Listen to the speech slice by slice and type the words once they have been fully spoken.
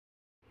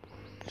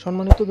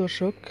সম্মানিত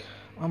দর্শক,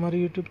 আমার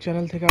ইউটিউব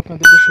চ্যানেল থেকে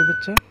আপনাদেরকে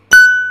শুভেচ্ছা।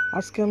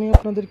 আজকে আমি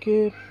আপনাদেরকে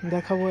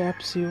দেখাবো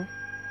অ্যাপসিও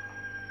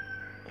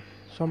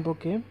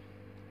সম্পর্কে,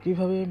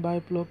 কিভাবে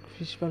বায়োফ্লক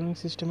ফিশ ফার্মিং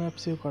সিস্টেমে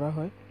অ্যাপসিও করা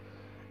হয়।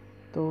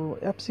 তো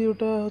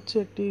অ্যাপসিওটা হচ্ছে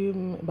একটি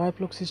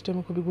বায়োফ্লক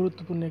সিস্টেমে খুবই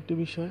গুরুত্বপূর্ণ একটি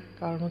বিষয়।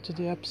 কারণ হচ্ছে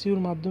যে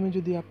অ্যাপসিওর মাধ্যমে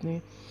যদি আপনি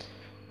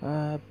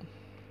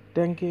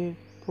ট্যাঙ্কে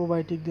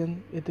প্রোবায়োটিক দেন,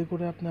 এতে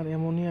করে আপনার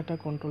অ্যামোনিয়াটা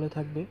কন্ট্রোলে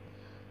থাকবে।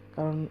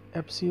 কারণ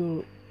অ্যাপসিও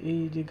এই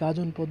যে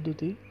গাজন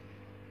পদ্ধতি,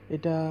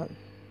 এটা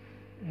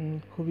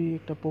খুবই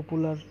একটা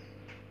পপুলার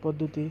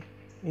পদ্ধতি।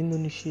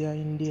 ইন্দোনেশিয়া,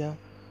 ইন্ডিয়া,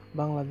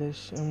 বাংলাদেশ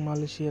এবং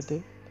মালয়েশিয়াতে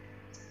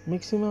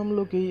ম্যাক্সিমাম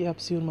লোকেই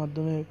অ্যাপসিওর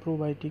মাধ্যমে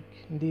প্রোবায়োটিক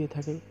দিয়ে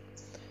থাকে।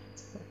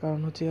 কারণ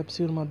হচ্ছে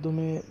অ্যাপসিওর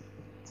মাধ্যমে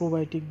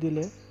প্রোবায়োটিক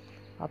দিলে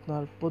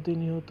আপনার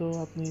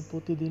আপনি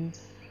প্রতিদিন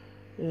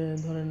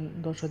ধরেন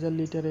 10,000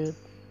 লিটারে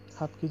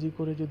হাফ কেজি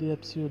করে যদি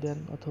অ্যাপসিও দেন,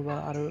 অথবা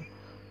আরও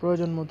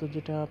প্রয়োজন মতো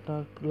যেটা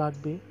আপনার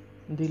লাগবে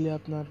দিলে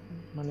আপনার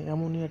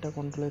অ্যামোনিয়াটা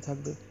কন্ট্রোলে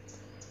থাকবে।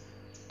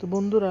 তো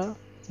বন্ধুরা,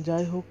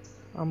 যাই হোক,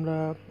 আমরা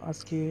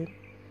আজকে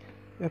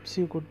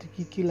অ্যাপসিও করতে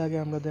কি লাগে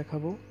আমরা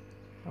দেখাবো।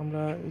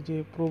 আমরা এই যে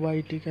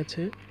প্রোবায়োটিক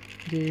আছে,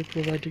 যে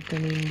প্রোবায়োটিকটা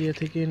আমি ইন্ডিয়া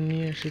থেকে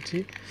নিয়ে এসেছি,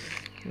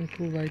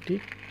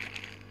 প্রোবায়োটিক।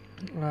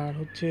 আর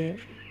হচ্ছে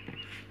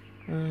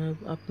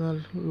আপনার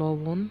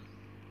লবণ,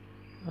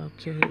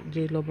 হচ্ছে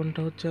যে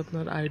লবণটা হচ্ছে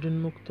আপনার আয়োডিন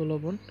মুক্ত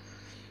লবণ,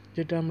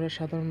 যেটা আমরা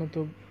সাধারণত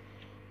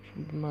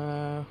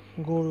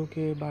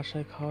গরুকে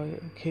বাসায়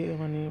খেয়ে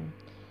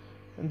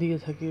দিয়ে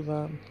থাকি বা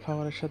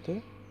খাবারের সাথে।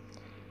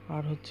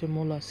 আর হচ্ছে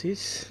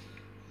মোলাসিস,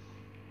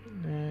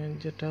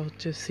 যেটা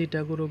হচ্ছে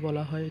সিটাগুঁড়ো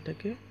বলা হয়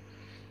এটাকে,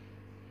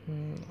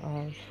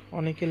 আর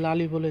অনেকে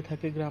লালি বলে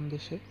থাকে গ্রাম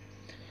দেশে।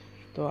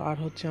 তো আর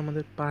হচ্ছে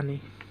আমাদের পানি।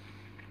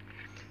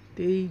 তো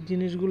এই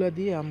জিনিসগুলো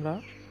দিয়ে আমরা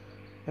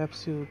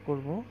অ্যাপসিও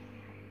করব।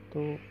 তো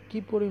কি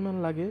পরিমাণ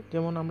লাগে,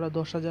 যেমন আমরা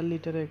 10,000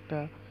 লিটারে একটা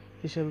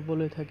হিসেবে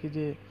বলে থাকি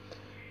যে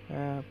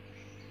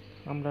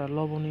আমরা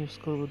লবণ ইউজ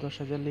করব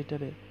 10,000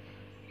 লিটারে।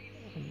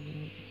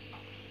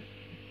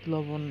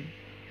 লবণ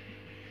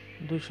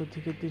 200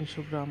 থেকে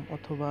 300 গ্রাম,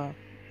 অথবা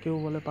কেউ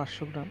বলে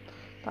 500 গ্রাম।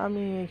 তা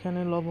আমি এখানে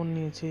লবণ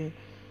নিয়েছি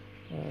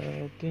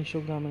 300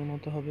 গ্রামের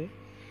মতো হবে।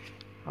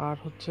 আর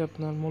হচ্ছে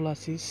আপনার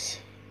মোলাসিস,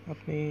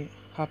 আপনি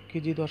হাফ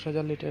কেজি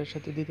 10,000 লিটারের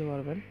সাথে দিতে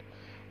পারবেন।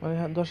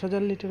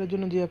 10,000 লিটারের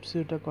জন্য যে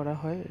অ্যাপসিওটা করা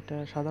হয়, এটা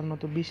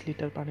সাধারণত 20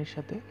 লিটার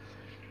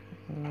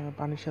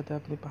পানির সাথে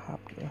আপনি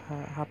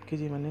হাফ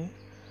কেজি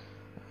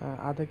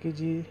আধা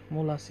কেজি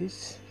মোলাসিস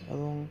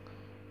এবং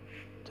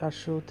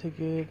 400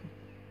 থেকে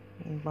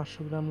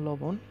 500 গ্রাম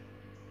লবণ।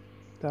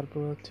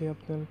 তারপর হচ্ছে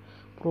আপনার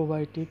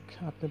প্রোবায়োটিক,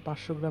 আপনি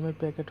 500 গ্রামের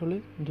প্যাকেট হলে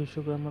 200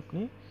 গ্রাম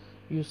আপনি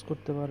ইউজ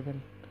করতে পারবেন।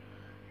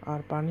 আর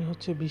পানি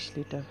হচ্ছে 20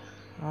 লিটার।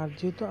 আর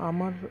যেহেতু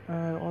আমার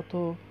অত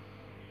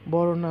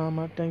বড় না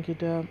আমার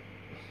ট্যাঙ্কিটা,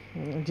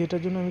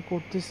 যেটার জন্য আমি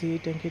করতেছি, এই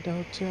ট্যাঙ্কিটা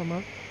হচ্ছে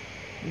আমার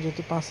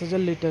যেহেতু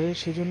 5,000 লিটারের,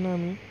 সেজন্য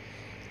আমি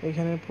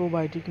এখানে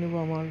প্রোবায়োটিক নেব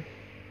আমার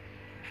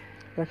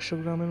 100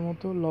 গ্রামের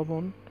মতো,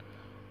 লবণ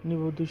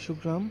নেব 200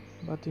 গ্রাম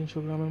বা 300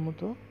 গ্রামের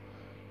মতো,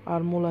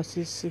 আর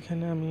মোলাসিস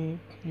এখানে আমি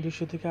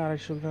 200 থেকে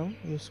 250 গ্রাম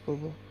ইউজ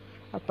করব।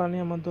 আর পানি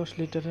আমার 10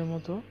 লিটারের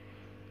মতো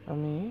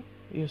আমি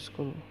ইউজ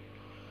করব।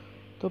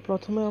 তো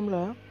প্রথমে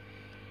আমরা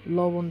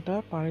লবণটা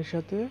পানির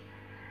সাথে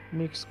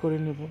মিক্স করে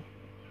নেব,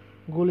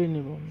 গলে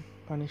নেব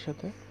পানির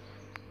সাথে।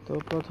 তো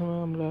প্রথমে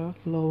আমরা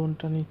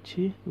লবণটা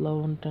নিচ্ছি,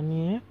 লবণটা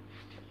নিয়ে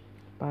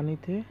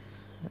পানিতে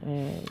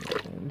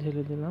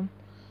ঢেলে দিলাম।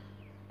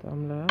 তো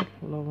আমরা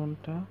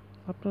লবণটা,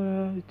 আপনারা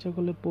ইচ্ছা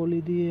করলে পলি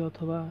দিয়ে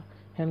অথবা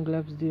হ্যান্ড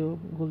গ্লাভস দিয়েও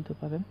গলতে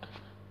পারেন,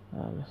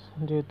 আর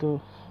যেহেতু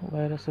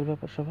ভাইরাসের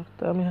ব্যাপার স্যাপার,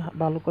 তো আমি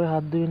ভালো করে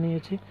হাত ধুয়ে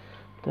নিয়েছি।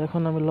 তো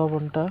এখন আমি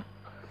লবণটা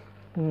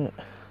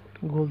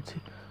গলছি,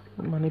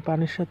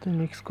 পানির সাথে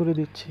মিক্স করে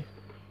দিচ্ছি।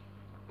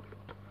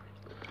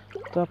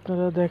 তো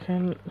আপনারা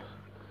দেখেন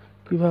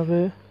কিভাবে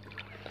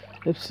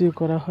অ্যাপসিও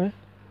করা হয়।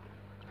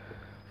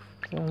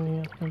 তো আমি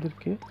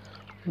আপনাদেরকে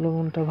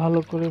লবণটা ভালো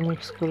করে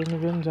মিক্স করে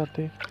নেবেন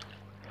যাতে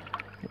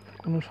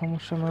কোনো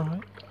সমস্যা না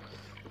হয়।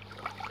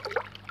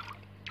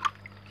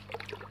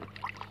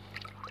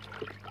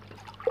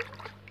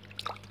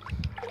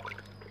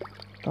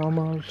 তো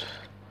আমার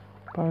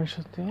পানির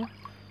সাথে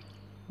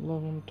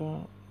লবণটা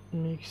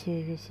মিক্স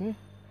হয়ে গেছে।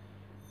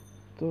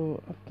 তো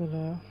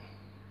আপনারা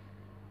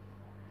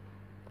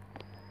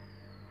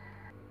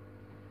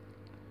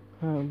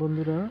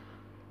বন্ধুরা,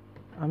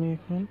 আমি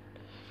এখন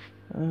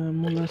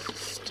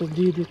মোলাসিসটা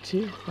দিয়ে দিচ্ছি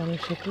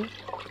পানির সাথে।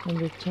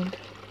 দেখছেন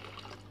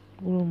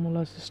পুরো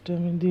মোলাসিসটা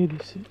আমি দিয়ে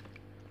দিচ্ছি।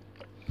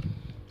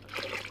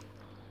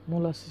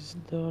 মোলাসিস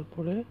দেওয়ার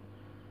পরে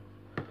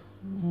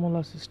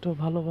মোলাসিসটা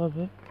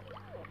ভালোভাবে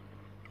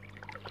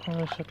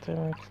পানির সাথে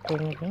মিক্স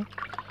করে নেবেন।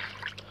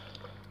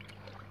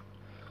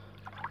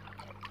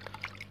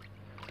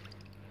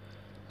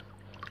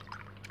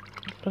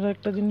 আপনারা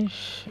একটা জিনিস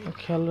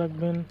খেয়াল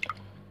রাখবেন,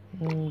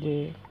 যে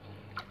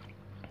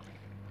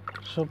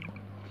সব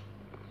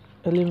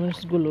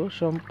এলিমেন্টসগুলো,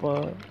 সব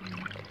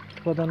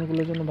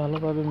উপাদানগুলো যেন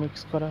ভালোভাবে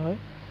মিক্স করা হয়।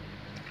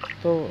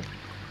 তো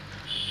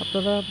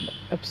আপনারা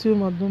অ্যাপসিওর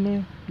মাধ্যমে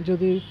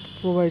যদি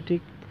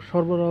প্রোবায়োটিক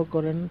সরবরাহ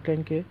করেন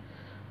ট্যাঙ্কে,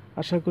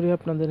 আশা করি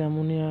আপনাদের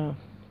অ্যামোনিয়া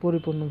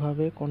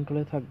পরিপূর্ণভাবে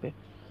কন্ট্রোলে থাকবে।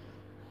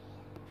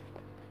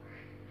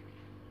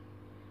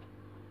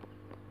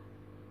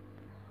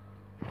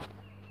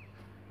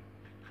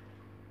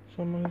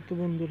 সম্মানিত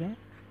বন্ধুরা,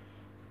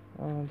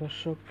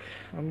 দর্শক,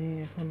 আমি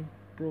এখন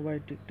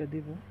প্রোবায়োটিকটা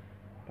দিব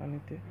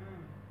পানিতে।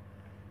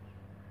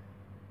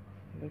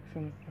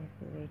 দেখছেন আপনার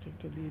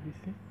প্রোবায়োটিকটা দিয়ে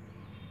দিছি।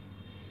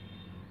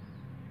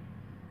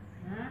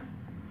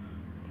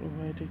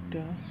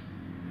 প্রোবায়োটিকটা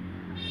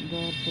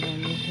দেওয়ার পর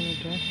আমি এখন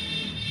এটা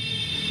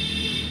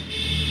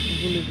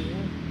গুলে দেব।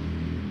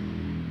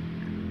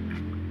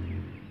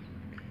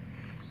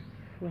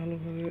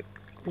 ভালোভাবে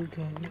খুলতে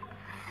হবে।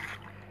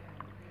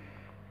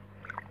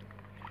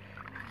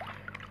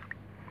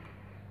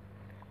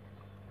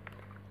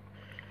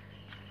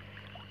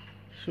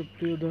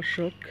 সুপ্রিয়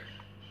দর্শক,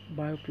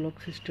 বায়োফ্লক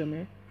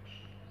সিস্টেমে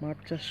মাছ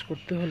চাষ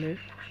করতে হলে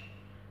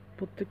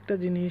প্রত্যেকটা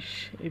জিনিস,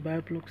 এই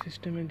বায়োফ্লক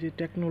সিস্টেমের যে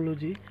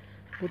টেকনোলজি,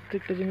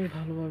 প্রত্যেকটা জিনিস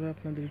ভালোভাবে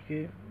আপনাদেরকে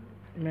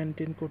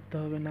মেনটেন করতে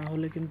হবে। না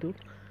হলে কিন্তু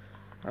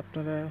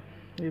আপনারা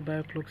এই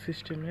বায়োফ্লক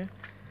সিস্টেমে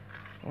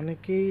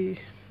অনেকেই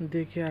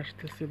দেখে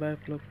আসতেছে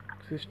বায়োফ্লক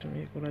সিস্টেম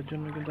করার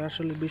জন্য, কিন্তু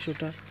আসলে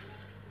বিষয়টা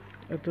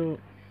এত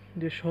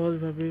যে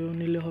সহজভাবেও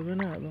নিলে হবে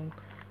না এবং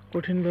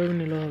কঠিনভাবে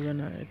নিলে হবে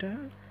না। এটা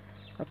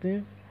আপনি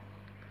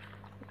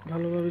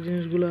ভালোভাবে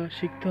জিনিসগুলো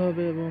শিখতে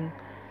হবে। এবং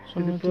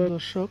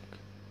দর্শক,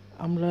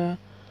 আমরা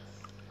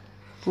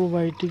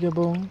প্রোবায়োটিক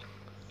এবং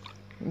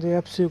যে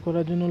এফসিও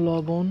করার জন্য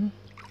লবণ,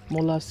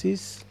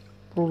 মোলাসিস,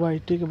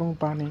 প্রোবায়োটিক এবং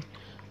পানি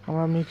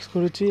আমরা মিক্স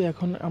করেছি।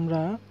 এখন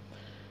আমরা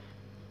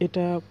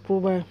এটা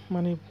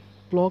মানে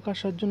ব্লক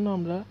আসার জন্য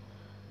আমরা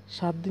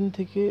 7 দিন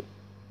থেকে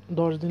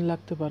 10 দিন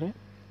লাগতে পারে।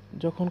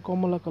 যখন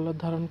কমলা কালার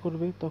ধারণ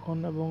করবে তখন,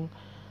 এবং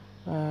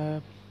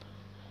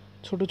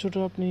ছোট ছোট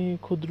আপনি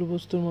ক্ষুদ্র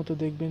বস্তুর মতো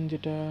দেখবেন,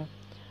 যেটা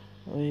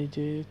ওই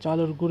যে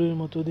চালের গুঁড়ির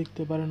মতো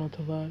দেখতে পারেন,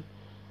 অথবা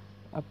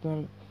আপনার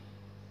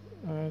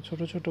ছোট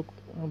ছোট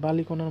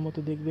বালিকণার মতো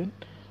দেখবেন,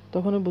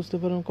 তখনই বুঝতে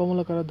পারেন,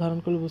 কমলা কালার ধারণ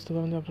করলে বুঝতে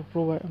পারেন যে আপনার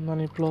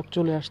মানে ব্লক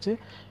চলে আসছে।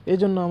 এই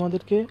জন্য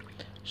আমাদেরকে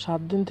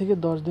 7 দিন থেকে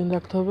 10 দিন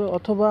রাখতে হবে,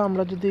 অথবা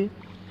আমরা যদি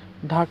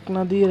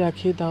ঢাকনা দিয়ে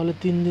রাখি তাহলে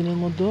 3 দিনের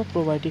মধ্যেও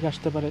প্রোবায়োটিক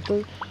আসতে পারে। তো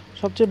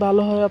সবচেয়ে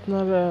ভালো হয়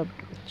আপনার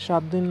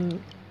 7 দিন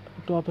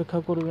একটু অপেক্ষা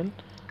করবেন।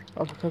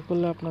 অপেক্ষা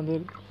করলে আপনাদের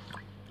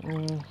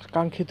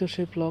কাঙ্ক্ষিত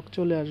সেই ব্লক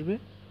চলে আসবে।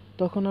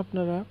 তখন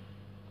আপনারা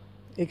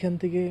এখান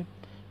থেকে,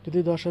 যদি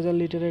 10,000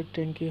 লিটারের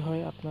ট্যাঙ্কি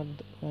হয়, আপনার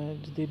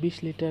যদি 20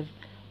 লিটার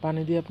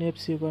পানি দিয়ে আপনি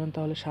এফসিও করেন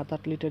তাহলে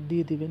 7-8 লিটার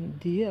দিয়ে দিবেন,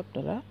 দিয়ে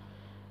আপনারা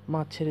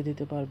মাছ ছেড়ে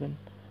দিতে পারবেন।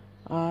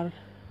 আর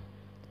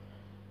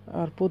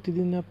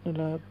প্রতিদিন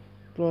আপনারা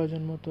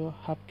প্রয়োজন মতো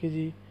হাফ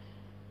কেজি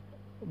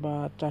বা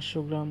 400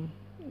 গ্রাম,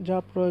 যা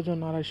প্রয়োজন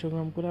 250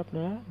 গ্রাম করে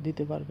আপনারা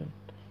দিতে পারবেন।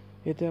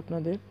 এতে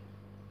আপনাদের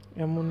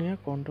অ্যামোনিয়া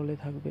কন্ট্রোলে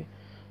থাকবে।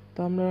 তো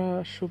আমরা,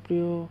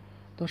 সুপ্রিয়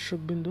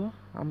দর্শকবৃন্দ,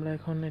 আমরা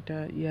এখন এটা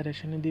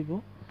এয়ারেশনে দিব।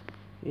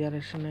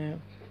 এয়ারেশনে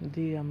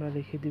দিয়ে আমরা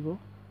রেখে দিব,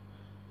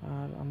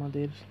 আর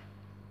আমাদের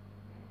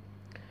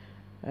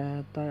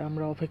তাই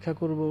আমরা অপেক্ষা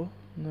করব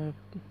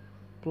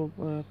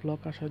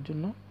ব্লক আসার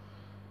জন্য।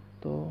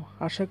 তো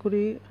আশা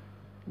করি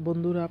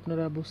বন্ধুরা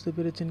আপনারা বুঝতে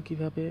পেরেছেন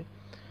কিভাবে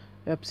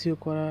এফসিও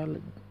করা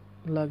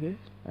লাগে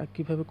আর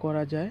কীভাবে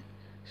করা যায়,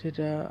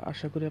 সেটা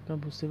আশা করি আপনারা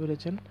বুঝতে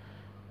পেরেছেন।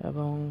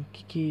 এবং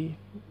কী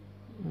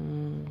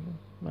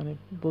মানে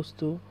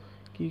বস্তু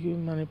কী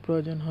মানে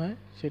প্রয়োজন হয়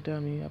সেটা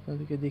আমি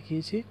আপনাদেরকে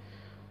দেখিয়েছি।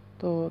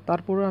 তো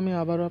তারপরে আমি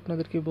আবারও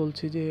আপনাদেরকে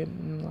বলছি যে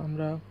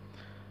আমরা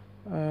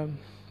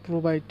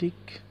প্রোবায়োটিক,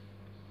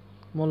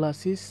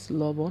 মোলাসিস,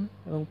 লবণ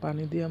এবং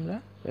পানি দিয়ে আমরা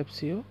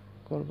এফসিও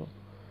করব।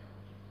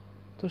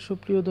 তো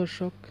সুপ্রিয়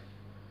দর্শক,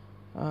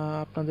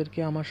 আপনাদেরকে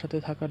আমার সাথে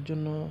থাকার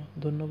জন্য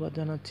ধন্যবাদ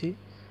জানাচ্ছি।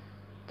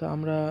 তো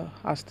আমরা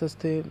আস্তে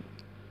আস্তে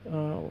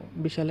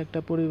বিশাল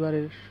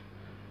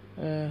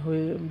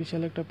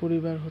একটা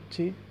পরিবার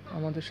হচ্ছি।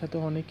 আমাদের সাথে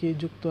অনেকেই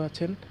যুক্ত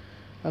আছেন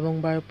এবং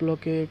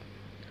বায়োফ্লকে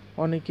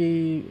অনেকেই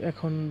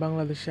এখন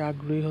বাংলাদেশে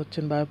আগ্রহী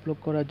হচ্ছেন বায়োফ্লক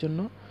করার জন্য।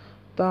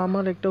 তা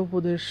আমার একটা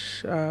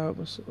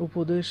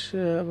উপদেশ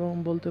এবং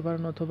বলতে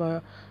পারেন, অথবা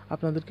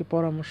আপনাদেরকে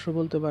পরামর্শ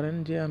বলতে পারেন,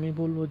 যে আমি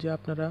বলবো যে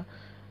আপনারা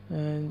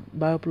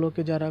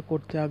বায়োফ্লকে যারা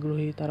করতে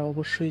আগ্রহী তারা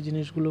অবশ্যই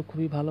জিনিসগুলো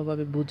খুবই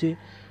ভালোভাবে বুঝে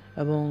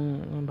এবং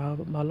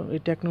ভালো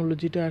এই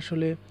টেকনোলজিটা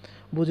আসলে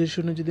বুঝে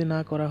শুনে যদি না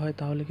করা হয়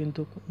তাহলে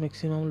কিন্তু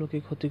ম্যাক্সিমাম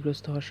লোকই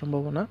ক্ষতিগ্রস্ত হওয়ার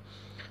সম্ভাবনা।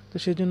 তো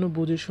সেই জন্য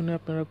বুঝে শুনে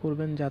আপনারা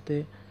করবেন, যাতে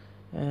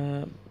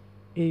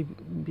এই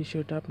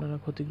বিষয়টা আপনারা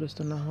ক্ষতিগ্রস্ত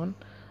না হন।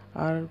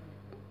 আর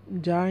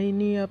যাই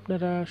নিয়ে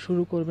আপনারা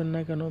শুরু করবেন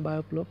না কেন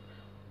বায়োফ্লক,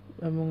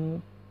 এবং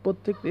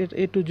প্রত্যেক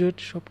A to Z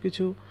সব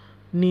কিছু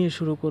নিয়ে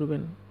শুরু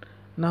করবেন।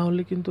 না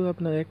হলে কিন্তু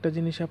আপনার একটা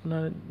জিনিস,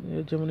 আপনার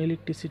যেমন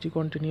ইলেকট্রিসিটি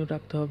কন্টিনিউ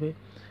রাখতে হবে।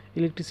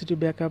 ইলেকট্রিসিটি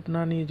ব্যাকআপ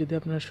না নিয়ে যদি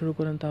আপনারা শুরু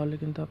করেন তাহলে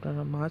কিন্তু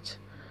আপনারা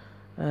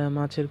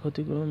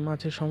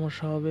মাছের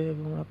সমস্যা হবে,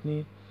 এবং আপনি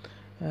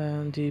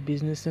যে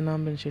বিজনেসে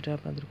নামবেন সেটা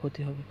আপনাদের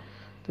ক্ষতি হবে।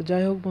 তো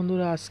যাই হোক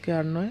বন্ধুরা, আজকে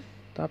আর নয়।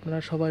 তো আপনারা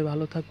সবাই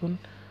ভালো থাকুন,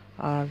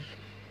 আর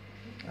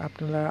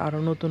আপনারা আরও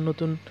নতুন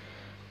নতুন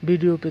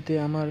ভিডিও পেতে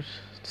আমার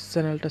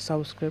চ্যানেলটা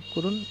সাবস্ক্রাইব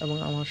করুন এবং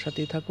আমার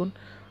সাথেই থাকুন।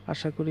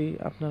 আশা করি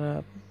আপনারা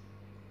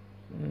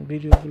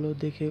ভিডিওগুলো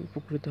দেখে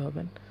উপকৃত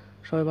হবেন।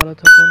 সবাই ভালো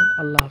থাকুন।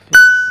 আল্লাহ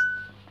হাফেজ।